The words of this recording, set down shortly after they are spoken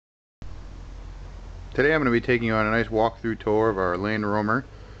Today I'm going to be taking you on a nice walkthrough tour of our Land Roamer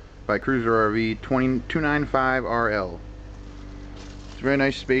by Cruiser RV 295RL. It's a very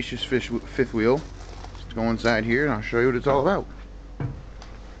nice spacious fifth wheel. Let's go inside here and I'll show you what it's all about.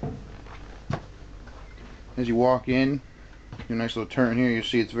 As you walk in, do a nice little turn here, you'll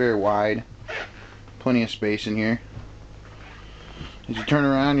see it's very wide. Plenty of space in here. As you turn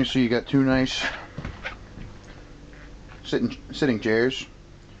around, you'll see you got two nice sitting chairs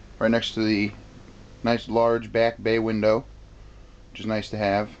right next to the nice large back bay window, which is nice to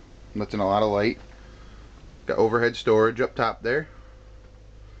have. Lets in a lot of light. Got overhead storage up top there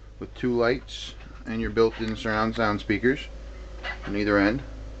with two lights and your built-in surround sound speakers on either end.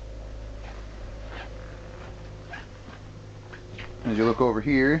 As you look over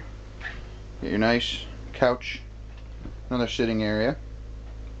here, get your nice couch, another sitting area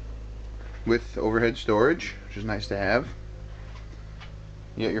with overhead storage, which is nice to have.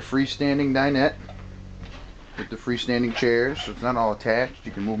 You got your freestanding dinette with the freestanding chairs, so it's not all attached.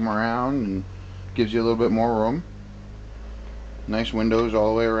 You can move them around and gives you a little bit more room. Nice windows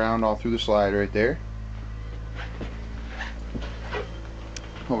all the way around, all through the slide right there.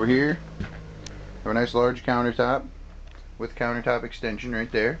 Over here, have a nice large countertop with countertop extension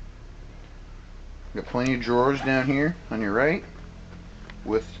right there. Got plenty of drawers down here on your right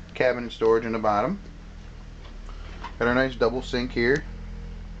with cabinet storage in the bottom. Got a nice double sink here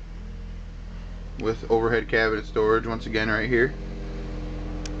with overhead cabinet storage once again right here.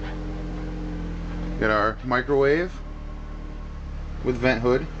 Got our microwave with vent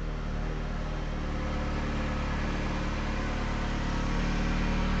hood.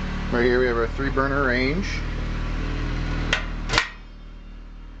 Right here we have our 3-burner range.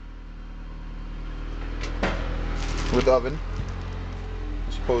 With oven,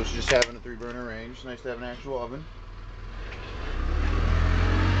 as opposed to just having a 3-burner range. It's nice to have an actual oven.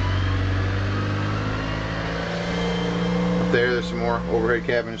 Up there's some more overhead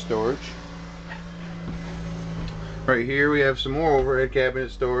cabinet storage. Right here we have some more overhead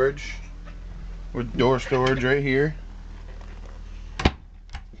cabinet storage with door storage right here,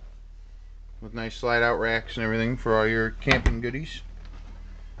 with nice slide out racks and everything for all your camping goodies.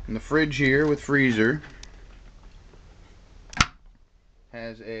 And the fridge here with freezer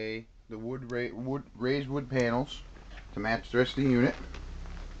has the raised wood panels to match the rest of the unit.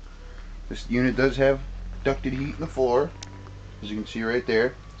 This unit does have ducted heat in the floor, as you can see right there.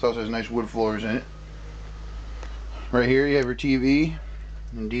 It also has nice wood floors in it. Right here you have your TV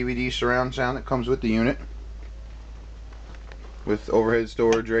and DVD surround sound that comes with the unit, with overhead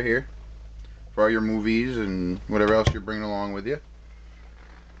storage right here for all your movies and whatever else you're bringing along with you. If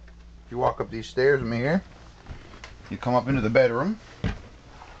you walk up these stairs with me here, you come up into the bedroom.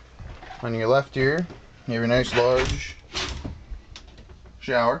 On your left here, you have a nice large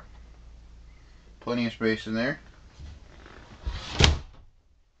shower. Plenty of space in there.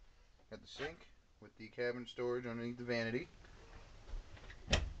 Got the sink with the cabinet storage underneath the vanity.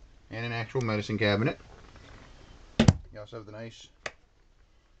 And an actual medicine cabinet. You also have the nice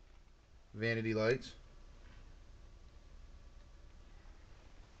vanity lights.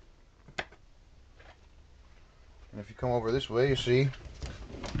 And if you come over this way, you see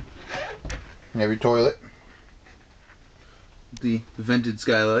you have your toilet, the vented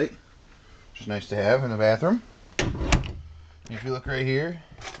skylight, which is nice to have in the bathroom. And if you look right here,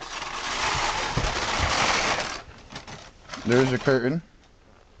 there's a curtain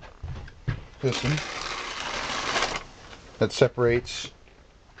system that separates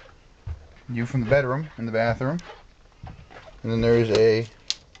you from the bedroom and the bathroom. And then there's a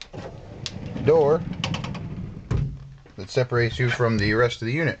door that separates you from the rest of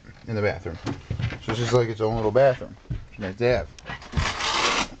the unit in the bathroom. So it's just like its own little bathroom. It's nice to have.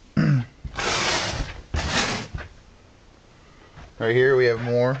 Right here we have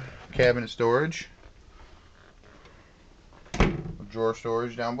more cabinet storage, drawer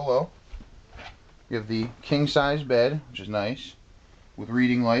storage down below. You have the king size bed, which is nice, with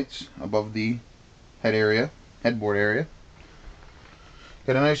reading lights above the headboard area.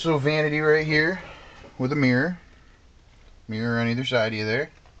 Got a nice little vanity right here with a mirror on either side of you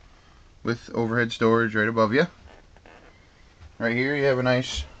there, with overhead storage right above you. Right here you have a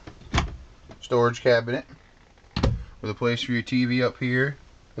nice storage cabinet with a place for your TV up here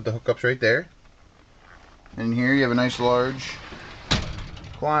with the hookups right there. And here you have a nice large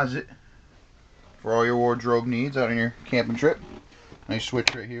closet for all your wardrobe needs out on your camping trip. Nice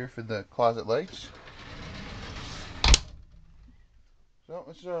switch right here for the closet lights. So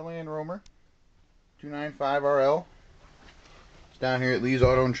this is our Land Roamer 295RL. It's down here at Lee's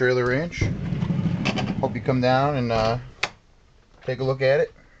Auto and Trailer Ranch. Hope you come down and take a look at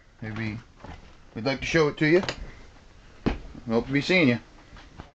it. Maybe we'd like to show it to you. We hope to be seeing you.